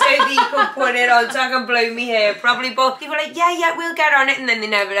so they could put it on so I can blow me hair properly. But they were like, yeah, we'll get on it. And then they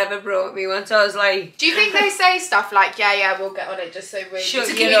never ever brought me one. So I was like... Do you think they say stuff like, yeah, we'll get on it just so we... Shut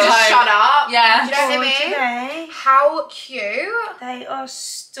so can you just shut up? Yeah. Do you know what I mean? How cute. They are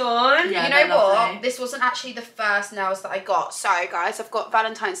stunned. Yeah, you know what? This wasn't actually the first nails that I got. lot. So guys, I've got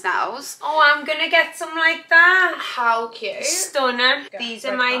Valentine's nails. Oh, I'm gonna get some like that. How cute. Stunning. These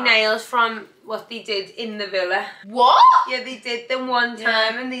are my nails from what they did in the villa. What? Yeah, they did them one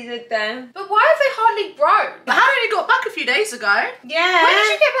time and these are them. But why have they hardly grown? But Hannah only got back a few days ago. Yeah. When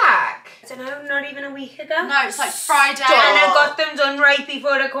did you get back? I don't know, not even a week ago. No, it's like Friday. And I got them done right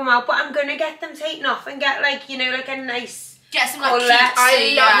before they come out, but I'm gonna get them taken off and get like, you know, like a nice... Get some like cute.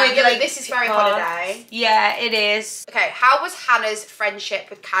 I love it. like, This is very holiday. Yeah, it is. Okay, how was Hannah's friendship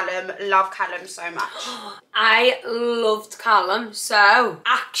with Callum? Love Callum so much. I loved Callum. So,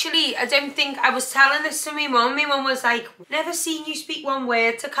 actually, I don't think... I was telling this to my mum. My mum was like, never seen you speak one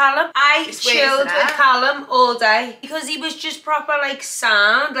word to Callum. I chilled with Callum all day because he was just proper, like,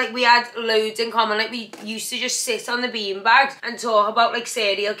 sound. Like, we had loads in common. Like, we used to just sit on the beanbags and talk about, like,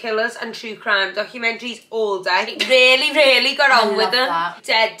 serial killers and true crime documentaries all day. Really got on with him.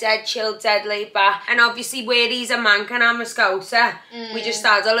 Dead chill, dead laid back. And obviously where he's a Manc and I'm a Scouser, we just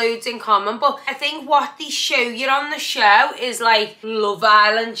had a loads in common. But I think what they show you on the show is like Love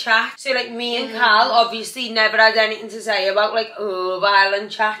Island chat. So like me and Cal obviously never had anything to say about like Love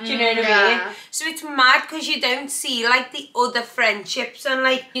Island chat, you know what I mean? So it's mad because you don't see like the other friendships and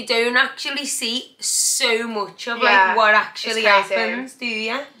like you don't actually see so much of like what actually happens, do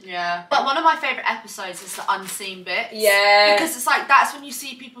you? Yeah. But one of my favourite episodes is the unseen bits. Yeah. Because it's like, that's when you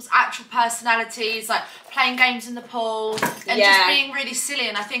see people's actual personalities, like playing games in the pool and just being really silly.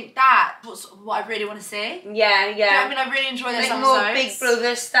 And I think that's what I really want to see. Yeah. You know what I mean? I really enjoy those episodes. More Big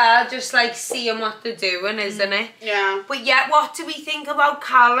Brother style, just like seeing what they're doing, isn't it? Yeah. But yeah, what do we think about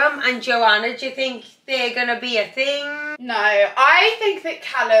Callum and Joanna? Do you think they're gonna be a thing? No, I think that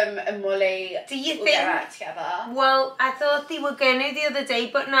Callum and Molly will get back together. Well, I thought they were gonna the other day,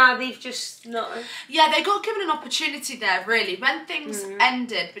 but now they've just not. Yeah, they got given an opportunity there, really. When things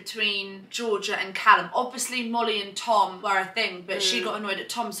ended between Georgia and Callum, obviously Molly and Tom were a thing, but she got annoyed at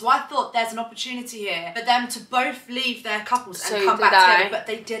Tom. So I thought there's an opportunity here for them to both leave their couples and come back together, but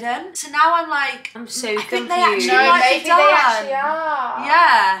they didn't. So now I'm like, I'm so I think confused. they actually No, might maybe be done. they actually are.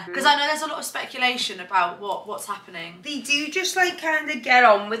 Yeah, because I know there's a lot of speculation about what's happening. They do just like kind of get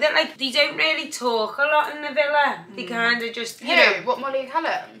on with it. Like they don't really talk a lot in the villa. They kind of just, you know, what, Molly and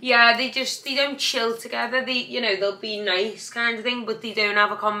Callum? Yeah, they don't chill together. They, you know, they'll be nice kind of thing, but they don't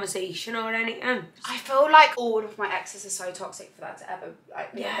have a conversation or anything. I feel like all of my exes are so toxic for that to ever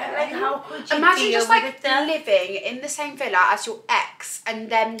like be a thing. Like how could you imagine deal just with like it then? living in the same villa as your ex and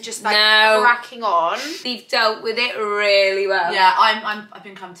them just like cracking on. They've dealt with it really well. Yeah, I've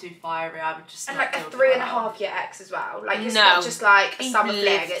become too fiery. I would just and like a 3.5 year ex as well. Like it's No. not just like a summer They've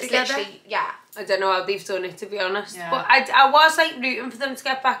fling. lived It's together. literally I don't know how they've done it, to be honest. Yeah. But I was like rooting for them to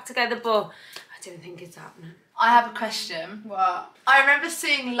get back together, but I don't think it's happening. I have a question. What? I remember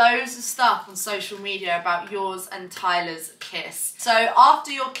seeing loads of stuff on social media about yours and Tyler's kiss. So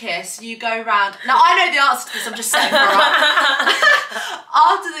after your kiss, you go round. Now I know the answer to this, I'm just setting her up.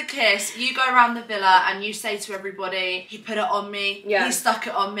 After the kiss, you go around the villa and you say to everybody, he put it on me, he stuck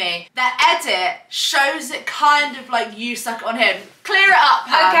it on me. The edit shows it kind of like you stuck it on him. Clear it up,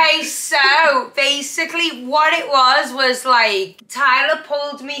 Pam. Okay, so basically what it was like Tyler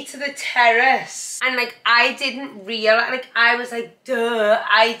pulled me to the terrace and like I didn't realize, like I was like, duh,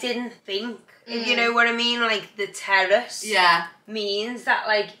 I didn't think. If you know what I mean, like the terrace means that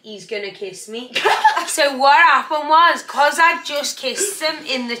like he's gonna kiss me. So what happened was, cause I just kissed him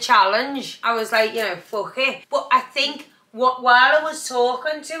in the challenge, I was like, you know, fuck it. But I think while I was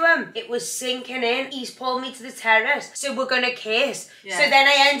talking to him, it was sinking in. He's pulled me to the terrace, so we're gonna kiss. So then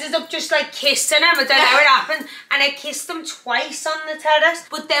I ended up just like kissing him. I don't know how it happened. And I kissed him twice on the terrace.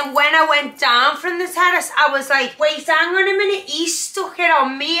 But then when I went down from the terrace, I was like, wait, hang on a minute. He stuck it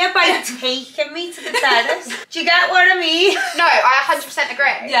on me by taking me to the terrace. Do you get what I mean? No, I 100%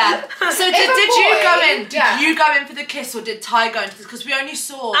 agree. Yeah. So did you go in? Did you go in for the kiss or did Ty go into this? Because we only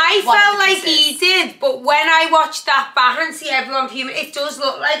saw I one felt of the like kisses. he did, but when I watched that back and see everyone fuming, it does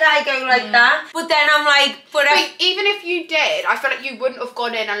look like I go like that. But then I'm like, but even if you did, I feel like you wouldn't have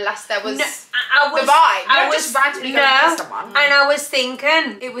gone in unless there was, I was the vibe. You I don't was just randomly go and kiss someone. And I was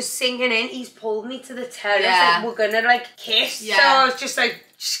thinking, it was sinking in. He's pulled me to the terrace. Like, we're gonna like kiss. So I was just like,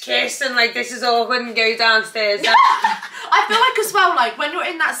 just kiss and like this is awkward and go downstairs. I feel like as well, like when you're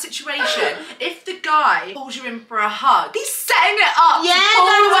in that situation, if the guy pulls you in for a hug, he's setting it up to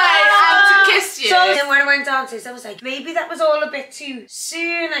pull away and to kiss you. So then when I went downstairs, I was like, maybe that was all a bit too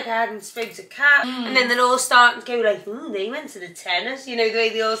soon. Like I hadn't spoken to Kat, and then they're all starting to go like, ooh, they went to the tennis. You know the way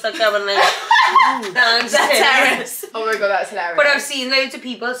they all start going like, ooh, downstairs. Oh my god, that's hilarious. But I've seen loads of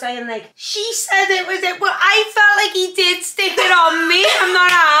people saying like, she said it was it, but I felt like he did stick it on me. I'm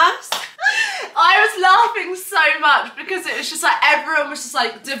not asked. I was laughing so much much because it was just like everyone was just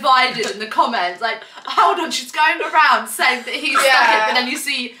like divided in the comments. Like, hold on, she's going around saying that he's stuck it, but then you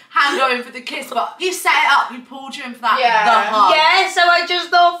see Han going for the kiss. But he set it up, he pulled you in for that. The hug. Yeah, so I just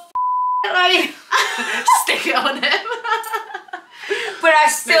thought, like, stick it on him. But I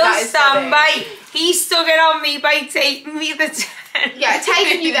still stand by. He stuck it on me by taking me the Yeah,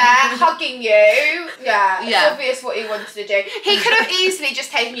 taking you there, hugging you. Yeah, it's obvious what he wanted to do. He could have easily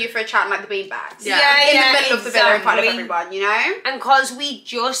just taken you for a chat like the beanbags. Yeah, in the middle of the villa in front of everyone, you know? And because we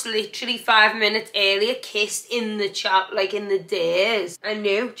just literally 5 minutes earlier kissed in the chat, like in the days, I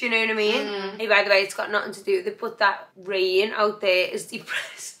knew, do you know what I mean? Hey, by the way, it's got nothing to do with it, but that rain out there is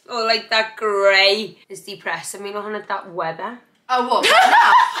depressing. Or like that grey is depressing me, looking at that weather. Oh, what? Now?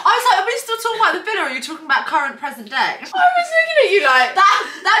 I was like, are we still talking about the villa, or are you talking about current present day? I was looking at you like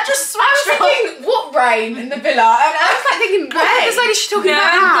that just switched. I was thinking, what rain in the villa? And I was like thinking, what is she talking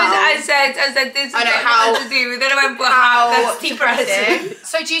about now? I said this is nothing to do with it. I went, but how that's depressing.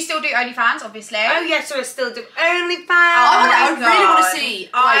 So do you still do OnlyFans, obviously? Oh yes, so I still do OnlyFans. I really want to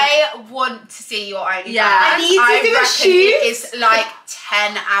see. I want to see your OnlyFans. Yeah. I need to do a shoot. It is like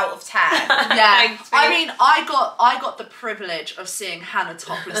 10 out of 10. Yeah. I mean, I got the privilege of seeing Hannah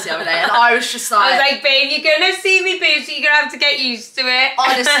topless the other day, and I was just like, I was like, babe, you're gonna see me boobs, so you're gonna have to get used to it.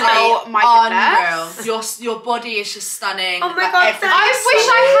 honestly, Oh my goodness. Your body is just stunning. Oh my God, I wish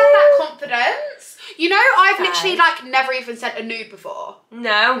I had that confidence. You know, I've literally like never even sent a nude before.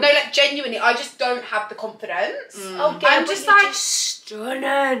 No, like genuinely, I just don't have the confidence. Oh, girl, I'm just like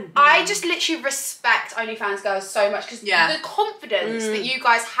stunning. I just literally respect OnlyFans girls so much because the confidence that you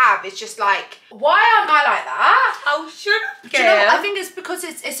guys have is just like, why aren't I like that? Oh, shut up, girl. Do you know what? I think it's because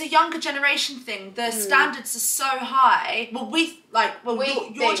it's a younger generation thing. The standards are so high. Well,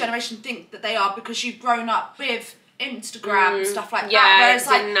 your generation think that they are because you've grown up with Instagram and stuff like that. Whereas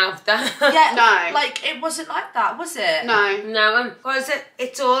I didn't have that. No. Like it wasn't like that, was it? No. Because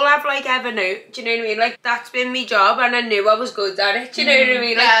it's all I've like ever knew. Do you know what I mean? Like that's been my job, and I knew I was good at it. Do you know what I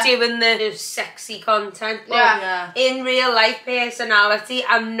mean? Like doing the sexy content. But in real life personality,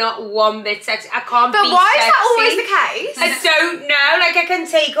 I'm not one bit sexy. I can't be sexy. But why is that always the case? I don't know. Like I can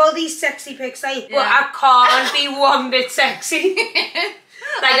take all these sexy pics, like, but I can't be one bit sexy.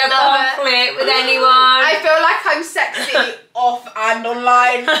 Like I can't flirt with anyone. I feel like I'm sexy off and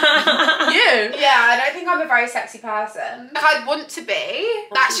online. You? Yeah, I don't think I'm a very sexy person. Like I'd want to be.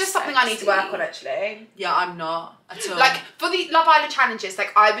 That's just something I need to work on actually. Yeah, I'm not at all. Like for the Love Island challenges,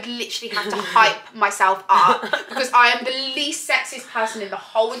 like I would literally have to hype myself up because I am the least sexiest person in the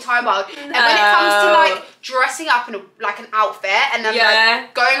whole entire world. And when it comes to like dressing up in like an outfit and then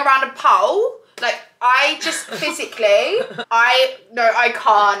like going around a pole, like I just physically, I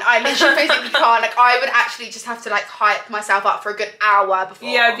can't. I literally physically can't. Like I would actually just have to like hype myself up for a good hour before.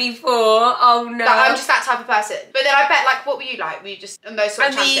 Yeah, before. Oh no. Like, I'm just that type of person. But then I bet like, what were you like? Were you just on those sort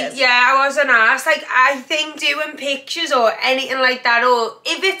of challenges? Yeah, I wasn't asked. Like I think doing pictures or anything like that, or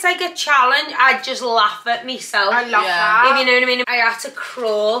if it's like a challenge, I'd just laugh at myself. I love that. If you know what I mean. I had to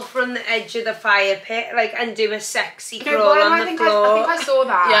crawl from the edge of the fire pit, like, and do a sexy crawl on the floor. I think I saw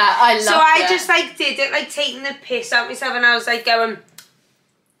that. Yeah, I love So I just like did it, like taking the piss out myself, and I was like going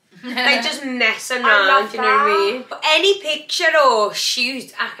like just messing around, you know what I mean? But any picture or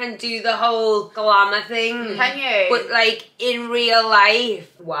shoot, I can do the whole glamour thing. Can you? But like in real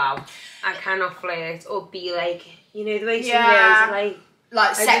life, wow, I cannot flirt or be like, you know the way some girls are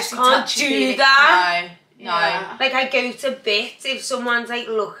like sexy I just can't do that. No. Yeah. Like I go to bits if someone's like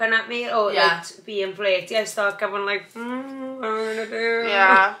looking at me or like being flirty, I start going like, what am I gonna do?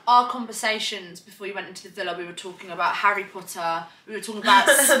 Yeah. Our conversations before you went into the villa, we were talking about Harry Potter, we were talking about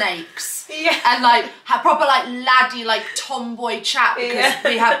snakes. And like proper like laddie, like tomboy chat because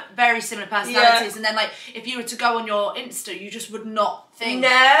we have very similar personalities. And then like if you were to go on your Insta, you just would not think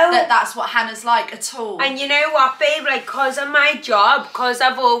that that's what Hannah's like at all. And you know what, babe, like cause of my job, cause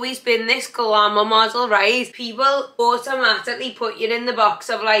I've always been this glamour model, right? People automatically put you in the box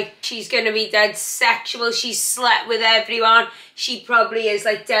of like, she's gonna be dead sexual, she's slept with everyone, she probably is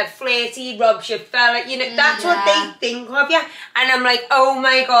like dead flirty, robs your fella, you know, that's what they think of you. And I'm like, oh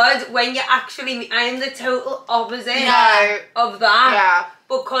my God, when you actually, I am the total opposite of that. Yeah.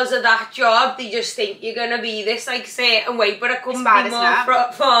 Because of that job, they just think you're gonna be this like certain way, but I couldn't be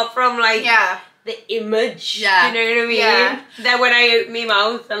more far from like the image. Yeah. You know what I mean? Yeah. Then when I open my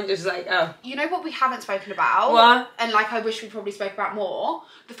mouth, I'm just like, oh. You know what we haven't spoken about? What? And like I wish we probably spoke about more?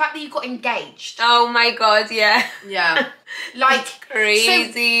 The fact that you got engaged. Oh my God, yeah. Yeah. Like, It's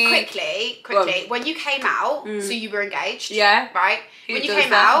crazy. So quickly, when you came out, so you were engaged. Yeah. Right? Who when you does came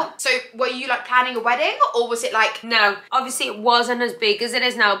that? out, so were you like planning a wedding, or was it like... No, obviously it wasn't as big as it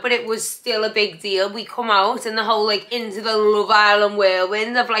is now, but it was still a big deal. We come out and the whole like into the Love Island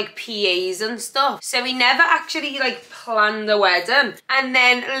whirlwind of like PAs and stuff. So we never actually like planned a wedding. And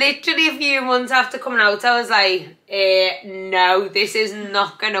then literally a few months after coming out, I was like, no, this is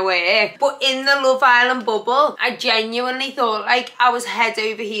not gonna work. But in the Love Island bubble, I genuinely thought like I was head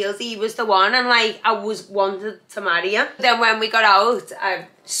over heels. He was the one, and like I was wanted to marry him. Then when we got out, I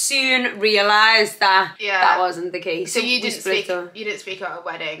soon realised that that wasn't the case. So you didn't speak up. you didn't speak at a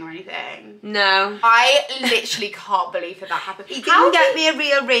wedding or anything? No. I literally can't believe that happened. He didn't get me a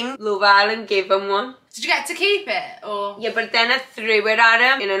real ring. Love Island gave him one. Did you get to keep it, or? Yeah, but then I threw it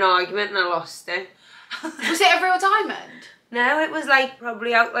at him in an argument and I lost it. Was it a real diamond? No, it was like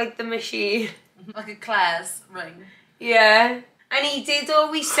probably out like the machine. Like a Claire's ring. Yeah. And he did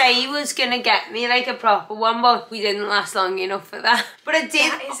always say he was going to get me like a proper one, but we didn't last long enough for that. But I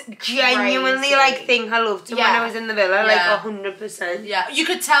did genuinely crazy. like think I loved him when I was in the villa, like 100%. Yeah, you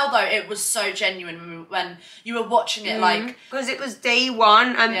could tell though it was so genuine when you were watching it, like... Because it was day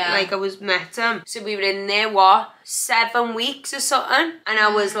one and like I was met him. So we were in there, 7 weeks or something? And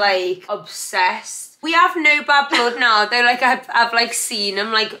I was like obsessed. We have no bad blood now. Though, like I've like seen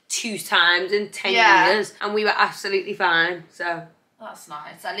him like 2 times in 10 years, and we were absolutely fine. So that's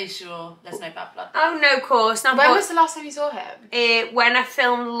nice. At least there's no bad blood. Oh no, of course not. When was the last time you saw him? When I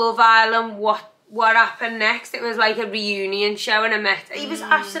filmed Love Island, what happened next? It was like a reunion show, and I met. He was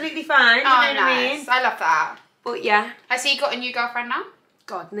absolutely fine. You know what I mean? I love that. But yeah, Has he got a new girlfriend now?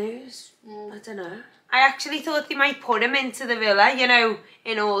 God knows. I don't know. I actually thought they might put him into the villa, you know,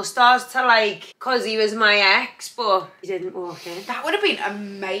 in All Stars to like, cause he was my ex, but he didn't walk in. That would have been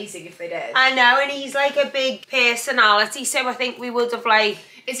amazing if they did. I know, and he's like a big personality, so I think we would have like...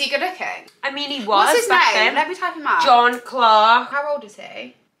 Is he good looking? I mean, he was. What's his back name? Then. Let me type him out. John Clark. How old is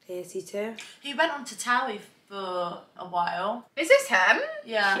he? 32. He went on to Towie for a while. Is this him?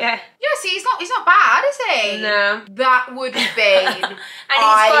 Yeah. Yeah. Yeah, see, he's not bad, is he? No. That would have been And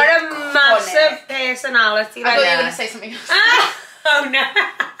he's got a massive personality. I thought like you were going to say something else. Oh no.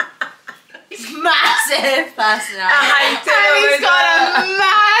 He's massive personality. He's got a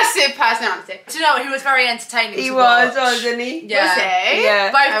massive personality. Do you know what? He was very entertaining He to was, watch. wasn't he? Yeah. Was he?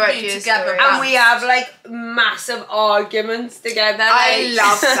 Yeah. Both of you together. And we have like massive arguments together. I like,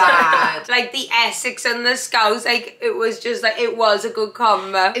 love that. like the Essex and the Scouse, like it was just like, it was a good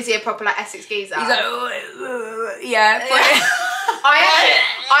combo. Is he a proper like Essex geezer? He's like, yeah. But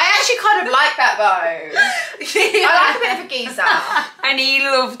I actually kind of like that though. I like a bit of a geezer. And he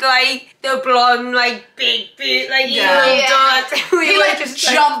loved like the blonde, like big boot, like he Yeah. loved Yeah. that. He like just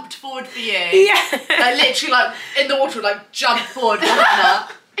jumped forward for you. Yeah. Like literally like in the water, like jumped forward for Hannah.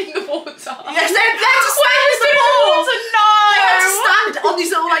 In the water. Yes, they had to stand in the pool. No. They had to stand on these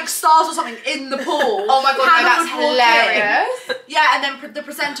little like stars or something in the pool. Oh my god, no, Hannah that's would walk in. hilarious. Yeah, and then the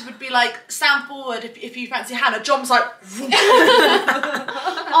presenter would be like, stand forward if you fancy Hannah. John's like,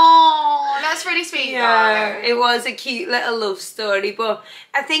 Oh, that's really sweet. Yeah, though. it was a cute little love story, but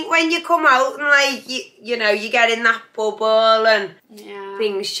I think when you come out and like you know you get in that bubble and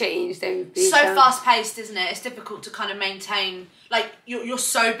things change, don't they? so fast paced, isn't it? It's difficult to kind of maintain. Like you're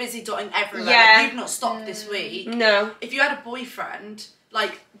so busy dotting everywhere. Yeah. Like, you've not stopped this week. No. If you had a boyfriend,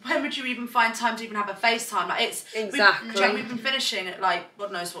 like when would you even find time to even have a FaceTime? Like it's Exactly. We've been finishing at like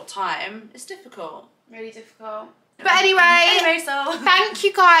God knows what time. It's difficult. Really difficult. But anyway, so thank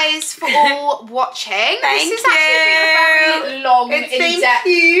you guys for all watching. Thank this has actually been a very long, in-depth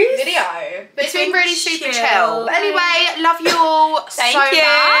you. video. But it's been been really super chill. chill. But anyway, love you all so Thank you.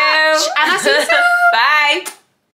 much. And I'll see you soon. Bye.